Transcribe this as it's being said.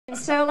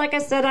So, like I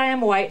said, I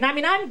am white. And I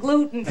mean, I'm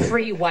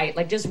gluten-free white.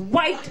 Like, just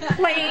white,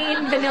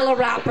 plain, vanilla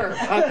wrapper,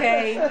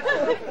 okay?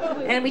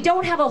 And we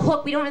don't have a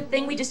hook. We don't have a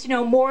thing. We just,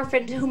 morph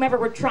into whomever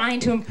we're trying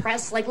to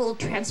impress, like little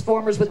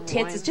transformers with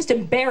tits. It's just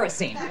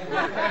embarrassing.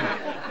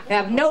 They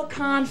have no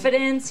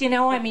confidence,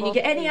 I mean, you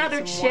get any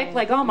other chick,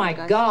 like, oh, my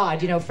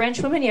God.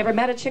 French women, you ever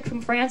met a chick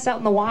from France out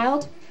in the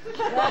wild?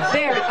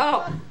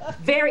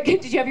 Very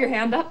good. Did you have your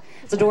hand up?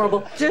 It's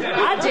adorable.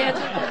 I did.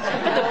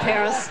 Been to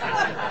Paris.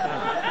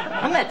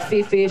 I met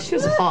Fifi. She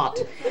was hot.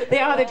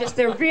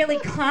 They're really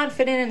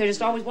confident, and they're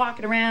just always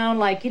walking around,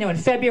 like, in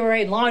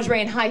February, in lingerie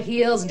and high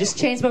heels, and just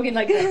chain smoking,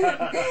 like,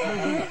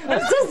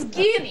 I'm so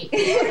skinny.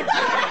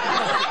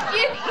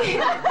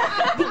 Skinny.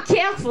 Be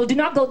careful. Do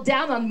not go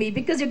down on me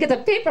because you'll get a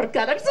paper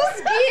cut. I'm so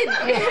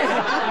skinny.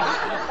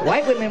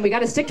 White women, we got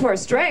to stick to our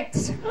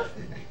strengths.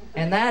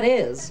 And that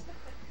is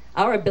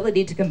our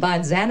ability to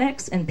combine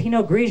Xanax and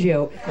Pinot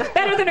Grigio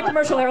better than a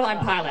commercial airline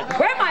pilot.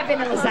 Where my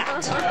vanilla's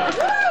at?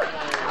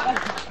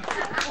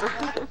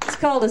 It's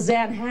called a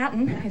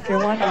Zanhattan, if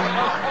you're wondering.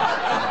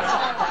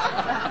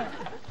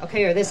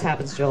 Okay, or this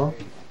happens, Joel.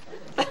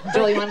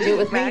 Joel, you want to do it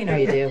with me? You know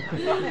you do.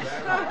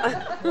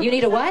 You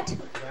need a what?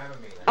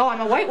 Oh,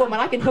 I'm a white woman.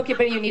 I can hook you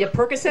up. You need a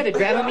Percocet, a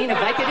Dramamine, a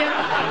Vicodin.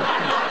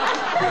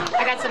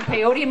 I got some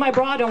peyote in my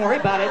bra. Don't worry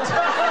about it.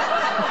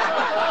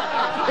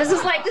 This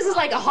is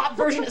like a hot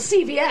version of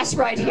CVS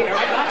right here.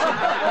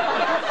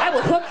 I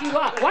will hook you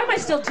up. Why am I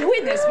still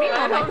doing this?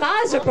 Meanwhile, my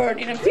thighs are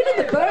burning. I'm feeling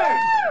the burn.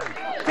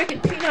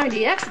 Freaking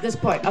P90X at this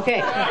point.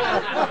 Okay. All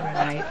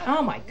right.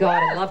 Oh my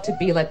God, I love to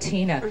be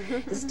Latina.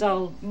 This is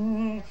all,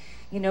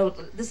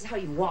 this is how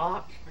you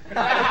walk.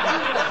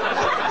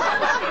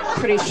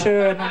 Pretty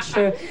sure, not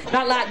sure.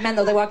 Not Latin men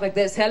though, they walk like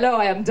this. Hello,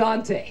 I am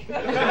Dante.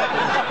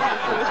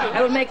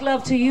 I will make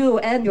love to you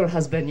and your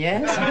husband,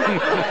 yes?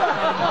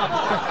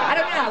 I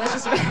don't know, that's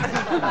just...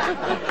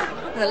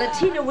 The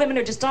Latino women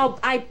are just all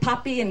ay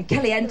papi and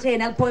caliente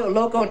and el pollo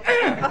loco and...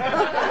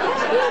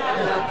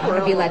 I want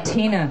to be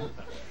Latina.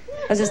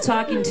 I was just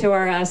talking to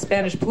our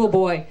Spanish pool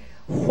boy,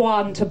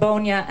 Juan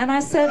Tabonia, and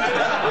I said...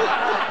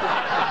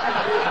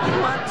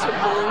 Juan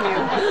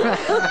Tabonia.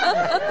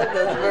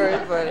 That's very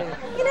funny.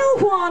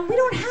 Juan, we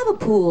don't have a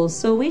pool,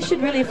 so we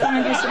should really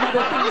find you some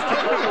other things to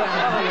do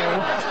around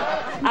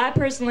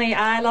here.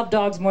 I love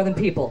dogs more than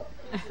people.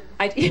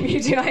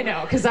 You do, I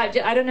know, because I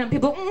don't know.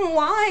 People,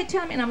 why?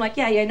 Tell me. And I'm like,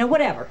 yeah,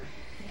 whatever.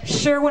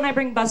 Sure, when I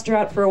bring Buster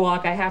out for a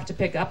walk, I have to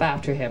pick up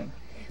after him.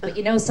 But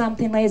you know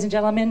something, ladies and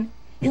gentlemen?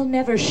 He'll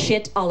never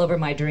shit all over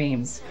my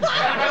dreams.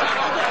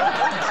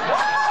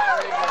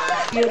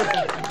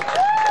 Beautiful.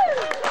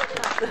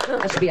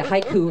 That should be a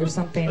haiku or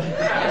something.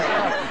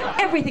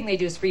 Everything they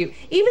do is for you.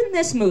 Even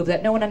this move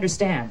that no one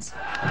understands.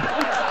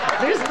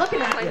 They're just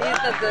looking at you.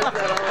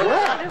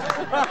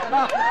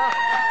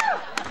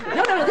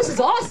 No, this is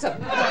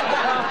awesome.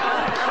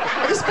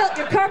 I just felt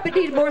your carpet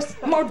needed more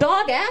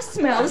dog ass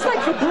smell. It's like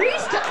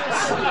Febreze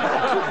does.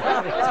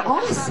 It's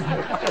awesome.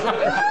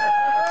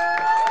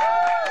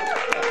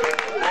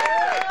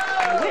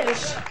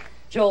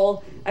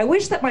 Joel, I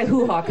wish that my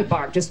hoo-ha could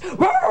bark, just...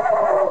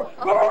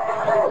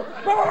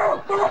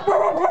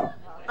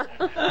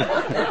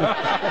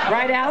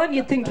 Right, Alan?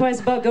 You'd think twice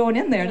about going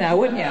in there now,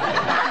 wouldn't you?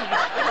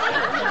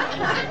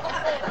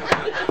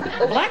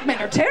 Black men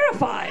are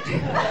terrified.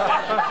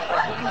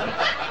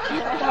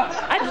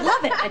 I'd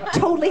love it. I'd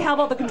totally have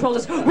all the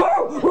controls. Now,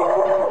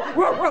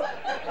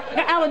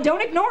 Alan,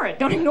 don't ignore it.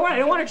 Don't ignore it. I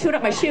don't want her chewing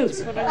up my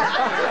shoes.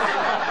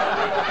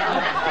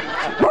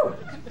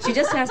 She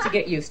just has to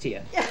get used to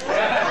you.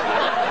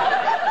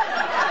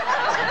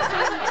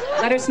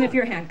 Let her sniff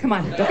your hand. Come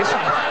on, don't be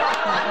shy.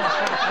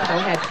 Go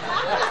ahead.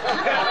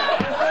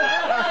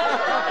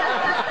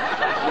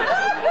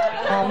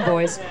 Calm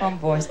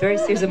voice. Very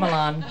Caesar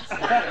Milan.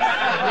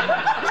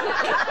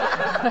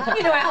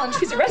 Alan,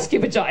 she's a rescue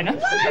vagina.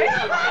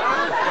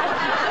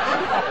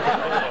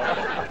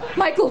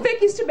 Michael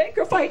Vick used to make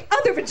her fight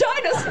other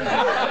vaginas.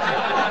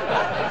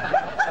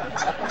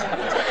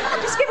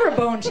 Just give her a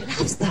bone. She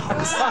loves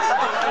those.